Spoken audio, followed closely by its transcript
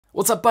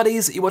What's up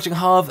buddies, you're watching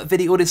Harv,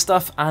 video audio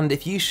stuff, and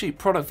if you shoot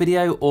product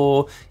video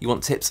or you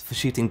want tips for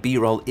shooting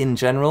B-roll in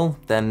general,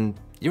 then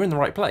you're in the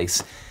right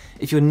place.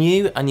 If you're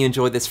new and you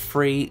enjoy this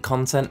free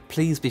content,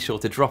 please be sure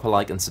to drop a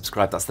like and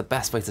subscribe. That's the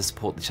best way to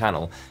support the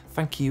channel.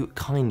 Thank you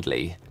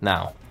kindly.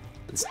 Now,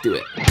 let's do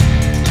it.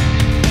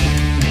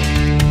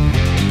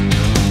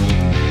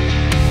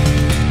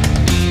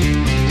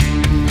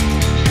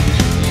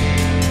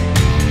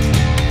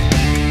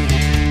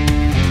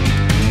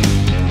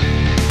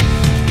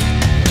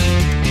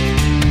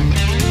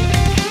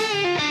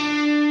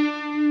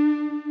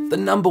 The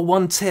number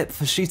one tip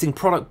for shooting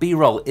product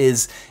B-roll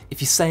is,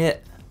 if you say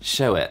it,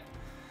 show it.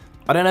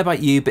 I don't know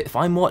about you, but if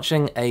I'm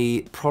watching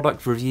a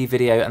product review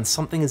video and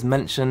something is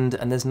mentioned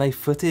and there's no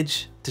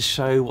footage to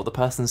show what the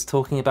person's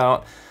talking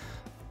about,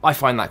 I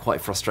find that quite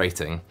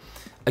frustrating.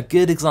 A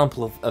good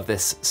example of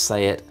this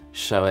say it,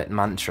 show it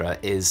mantra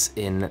is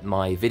in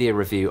my video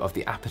review of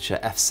the Aperture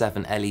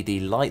f7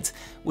 LED light,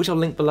 which I'll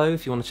link below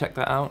if you want to check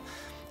that out.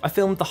 I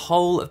filmed the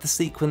whole of the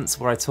sequence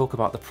where I talk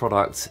about the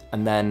product,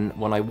 and then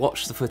when I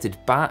watched the footage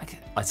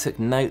back, I took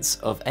notes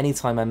of any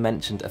time I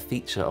mentioned a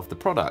feature of the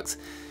product.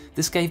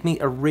 This gave me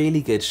a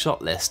really good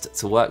shot list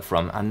to work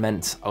from and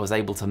meant I was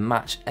able to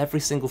match every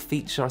single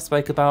feature I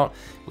spoke about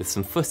with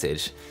some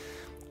footage.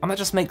 And that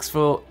just makes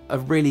for a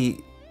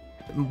really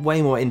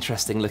way more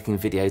interesting looking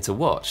video to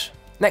watch.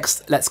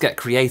 Next, let's get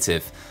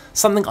creative.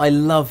 Something I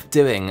love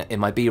doing in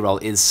my B-roll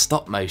is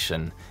stop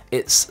motion.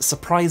 It's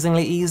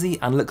surprisingly easy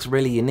and looks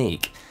really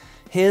unique.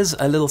 Here's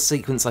a little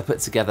sequence I put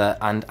together,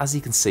 and as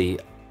you can see,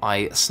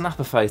 I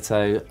snap a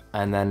photo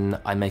and then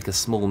I make a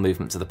small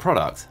movement to the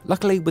product.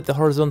 Luckily, with the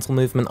horizontal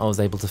movement, I was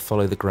able to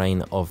follow the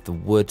grain of the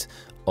wood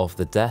of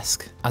the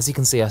desk. As you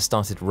can see, I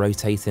started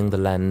rotating the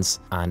lens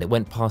and it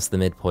went past the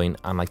midpoint,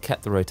 and I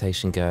kept the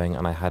rotation going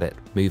and I had it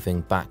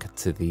moving back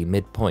to the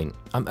midpoint.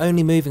 I'm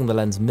only moving the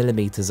lens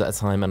millimeters at a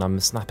time and I'm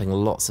snapping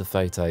lots of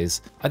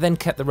photos. I then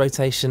kept the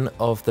rotation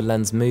of the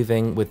lens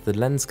moving with the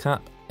lens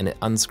cap, and it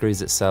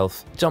unscrews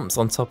itself, jumps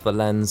on top of the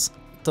lens,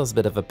 does a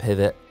bit of a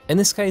pivot. In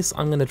this case,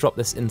 I'm going to drop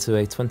this into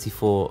a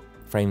 24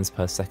 frames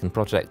per second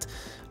project,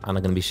 and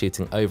I'm going to be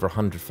shooting over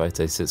 100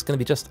 photos, so it's going to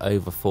be just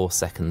over 4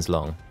 seconds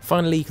long.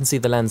 Finally, you can see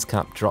the lens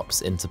cap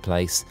drops into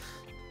place.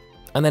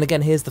 And then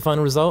again, here's the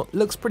final result.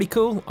 Looks pretty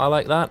cool, I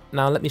like that.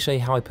 Now let me show you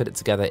how I put it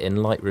together in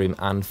Lightroom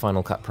and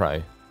Final Cut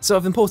Pro. So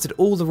I've imported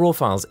all the raw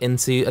files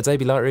into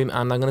Adobe Lightroom,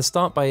 and I'm going to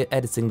start by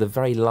editing the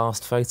very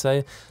last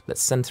photo.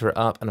 Let's center it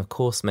up and of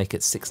course make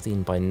it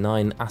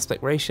 16:9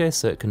 aspect ratio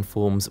so it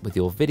conforms with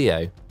your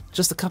video.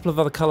 Just a couple of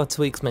other color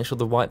tweaks, make sure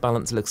the white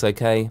balance looks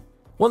okay.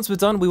 Once we're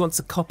done, we want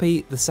to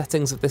copy the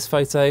settings of this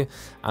photo,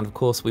 and of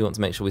course we want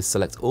to make sure we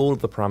select all of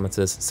the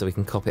parameters so we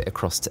can copy it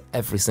across to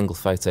every single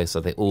photo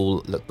so they all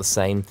look the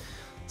same.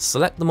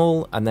 Select them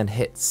all and then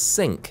hit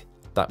sync.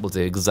 That will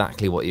do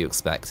exactly what you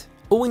expect.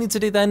 All we need to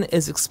do then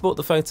is export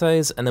the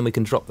photos, and then we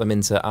can drop them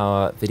into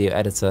our video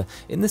editor.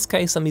 In this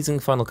case, I'm using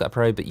Final Cut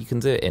Pro, but you can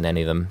do it in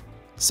any of them.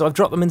 So I've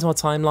dropped them into our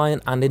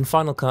timeline, and in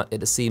Final Cut,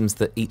 it assumes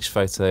that each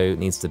photo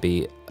needs to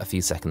be a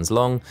few seconds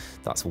long.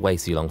 That's way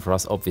too long for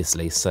us,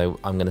 obviously. So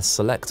I'm going to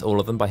select all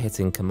of them by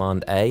hitting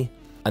Command A,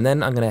 and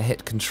then I'm going to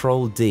hit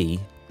Control D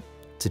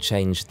to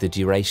change the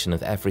duration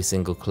of every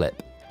single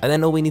clip. And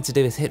then all we need to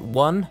do is hit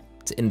 1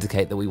 to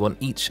indicate that we want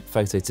each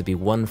photo to be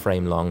 1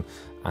 frame long,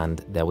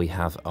 and there we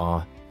have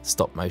our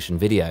stop motion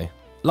video.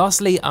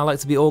 Lastly, I like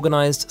to be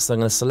organized, so I'm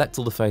going to select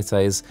all the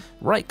photos,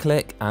 right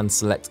click and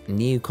select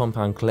new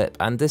compound clip,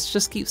 and this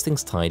just keeps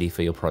things tidy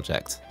for your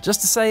project. Just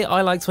to say,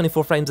 I like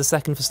 24 frames a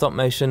second for stop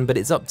motion, but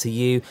it's up to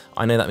you.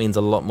 I know that means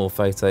a lot more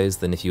photos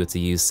than if you were to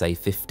use, say,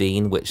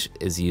 15, which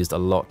is used a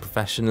lot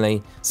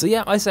professionally. So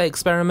yeah, I say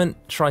experiment,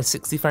 try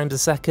 60 frames a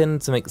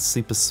second to make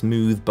super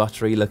smooth,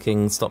 buttery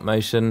looking stop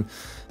motion.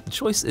 The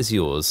choice is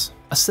yours.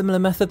 A similar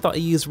method that I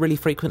use really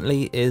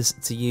frequently is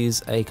to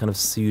use a kind of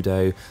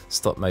pseudo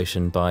stop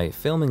motion by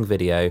filming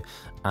video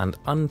and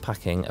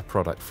unpacking a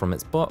product from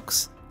its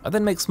box. I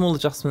then make small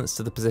adjustments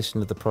to the position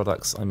of the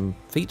products I'm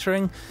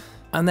featuring,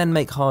 and then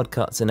make hard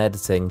cuts in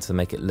editing to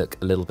make it look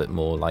a little bit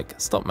more like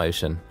stop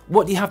motion.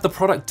 What you have the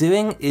product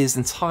doing is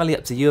entirely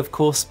up to you, of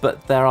course,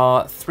 but there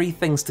are 3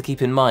 things to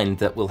keep in mind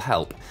that will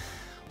help.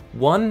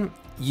 1,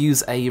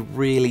 use a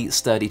really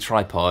sturdy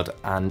tripod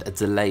and a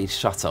delayed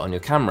shutter on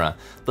your camera.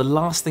 The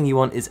last thing you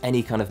want is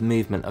any kind of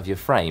movement of your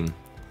frame.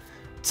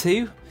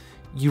 2,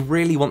 you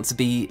really want to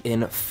be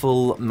in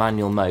full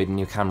manual mode in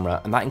your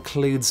camera, and that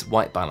includes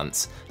white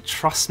balance.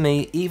 Trust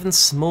me, even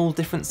small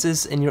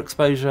differences in your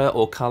exposure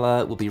or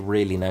color will be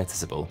really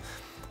noticeable.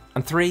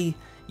 And 3,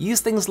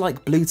 use things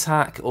like blue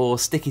tack or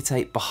sticky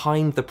tape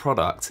behind the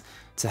product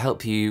to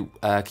help you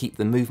keep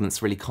the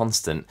movements really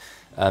constant.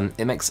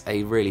 It makes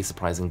a really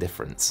surprising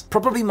difference.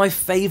 Probably my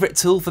favorite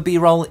tool for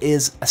B-roll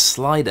is a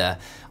slider.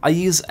 I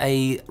use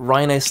a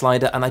Rhino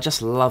slider and I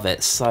just love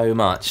it so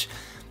much.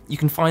 You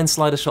can find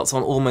slider shots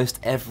on almost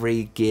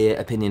every gear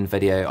opinion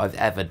video I've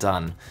ever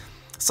done.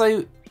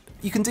 So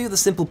you can do the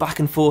simple back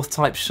and forth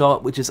type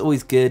shot, which is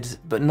always good,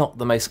 but not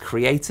the most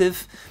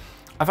creative.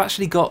 I've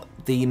actually got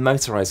the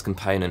motorized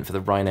component for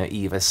the Rhino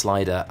Evo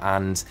slider,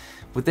 and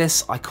with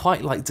this I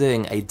quite like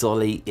doing a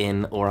dolly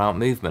in or out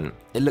movement.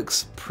 It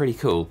looks pretty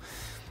cool.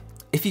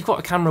 If you've got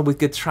a camera with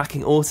good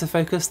tracking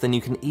autofocus, then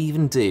you can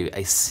even do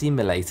a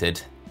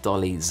simulated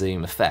dolly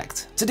zoom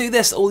effect. To do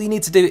this, all you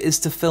need to do is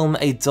to film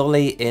a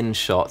dolly in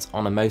shot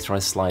on a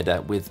motorized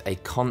slider with a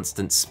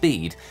constant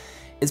speed.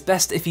 It's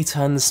best if you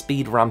turn the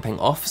speed ramping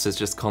off, so it's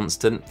just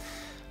constant.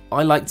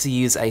 I like to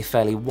use a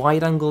fairly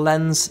wide angle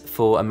lens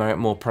for a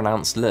more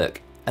pronounced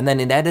look. And then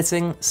in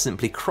editing,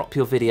 simply crop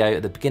your video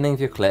at the beginning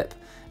of your clip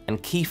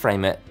and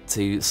keyframe it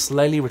to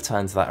slowly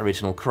return to that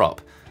original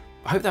crop.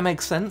 I hope that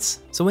makes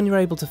sense. So when you're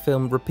able to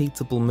film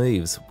repeatable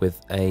moves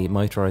with a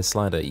motorized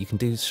slider, you can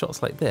do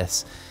shots like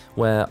this,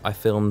 where I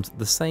filmed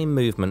the same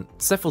movement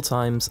several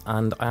times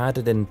and I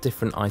added in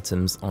different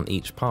items on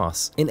each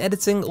pass. In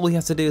editing, all you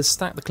have to do is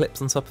stack the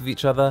clips on top of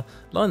each other,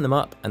 line them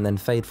up, and then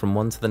fade from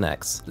one to the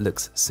next.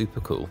 Looks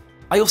super cool.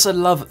 I also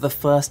love the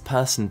first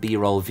person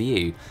B-roll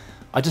view.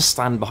 I just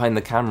stand behind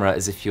the camera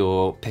as if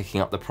you're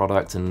picking up the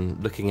product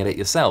and looking at it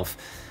yourself.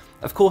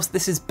 Of course,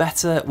 this is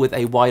better with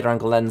a wider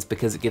angle lens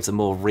because it gives a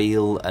more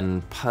real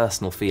and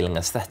personal feeling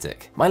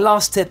aesthetic. My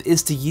last tip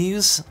is to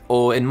use,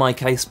 or in my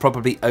case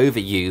probably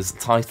overuse,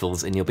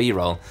 titles in your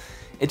B-roll.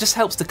 It just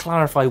helps to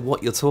clarify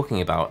what you're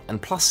talking about,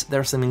 and plus there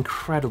are some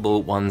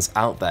incredible ones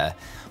out there.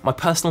 My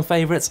personal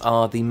favourites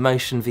are the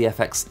Motion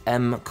VFX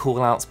M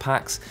callouts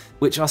packs,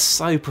 which are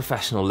so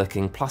professional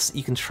looking, plus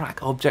you can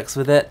track objects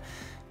with it.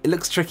 It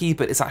looks tricky,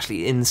 but it's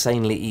actually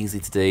insanely easy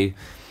to do.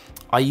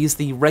 I use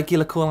the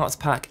regular callouts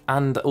pack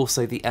and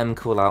also the M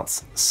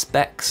callouts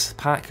specs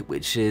pack,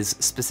 which is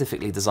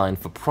specifically designed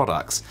for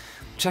products.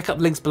 Check out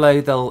the links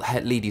below, they'll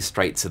lead you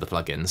straight to the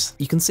plugins.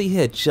 You can see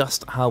here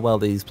just how well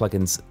these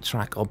plugins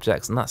track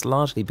objects, and that's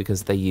largely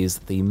because they use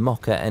the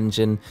Mocha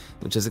engine,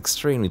 which is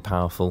extremely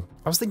powerful.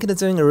 I was thinking of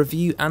doing a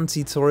review and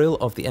tutorial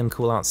of the M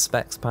callouts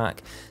specs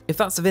pack. If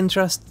that's of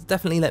interest,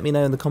 definitely let me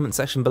know in the comment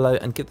section below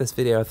and give this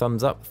video a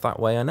thumbs up, that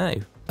way I know.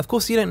 Of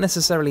course, you don't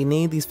necessarily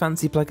need these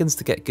fancy plugins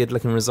to get good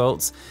looking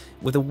results.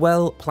 With a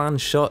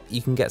well-planned shot,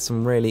 you can get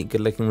some really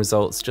good looking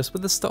results just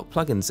with the stock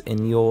plugins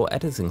in your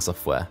editing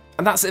software.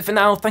 And that's it for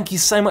now. Thank you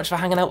so much for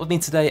hanging out with me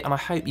today, and I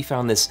hope you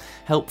found this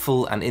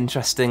helpful and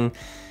interesting.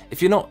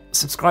 If you're not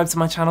subscribed to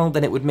my channel,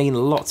 then it would mean a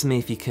lot to me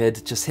if you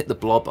could. Just hit the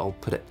blob, I'll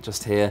put it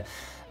just here.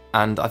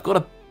 And I've got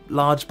a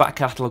large back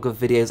catalogue of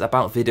videos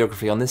about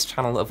videography on this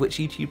channel, of which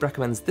YouTube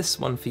recommends this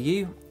one for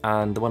you,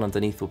 and the one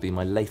underneath will be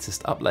my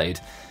latest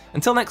upload.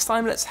 Until next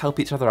time, let's help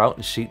each other out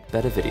and shoot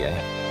better video.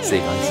 See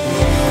you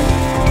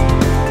guys.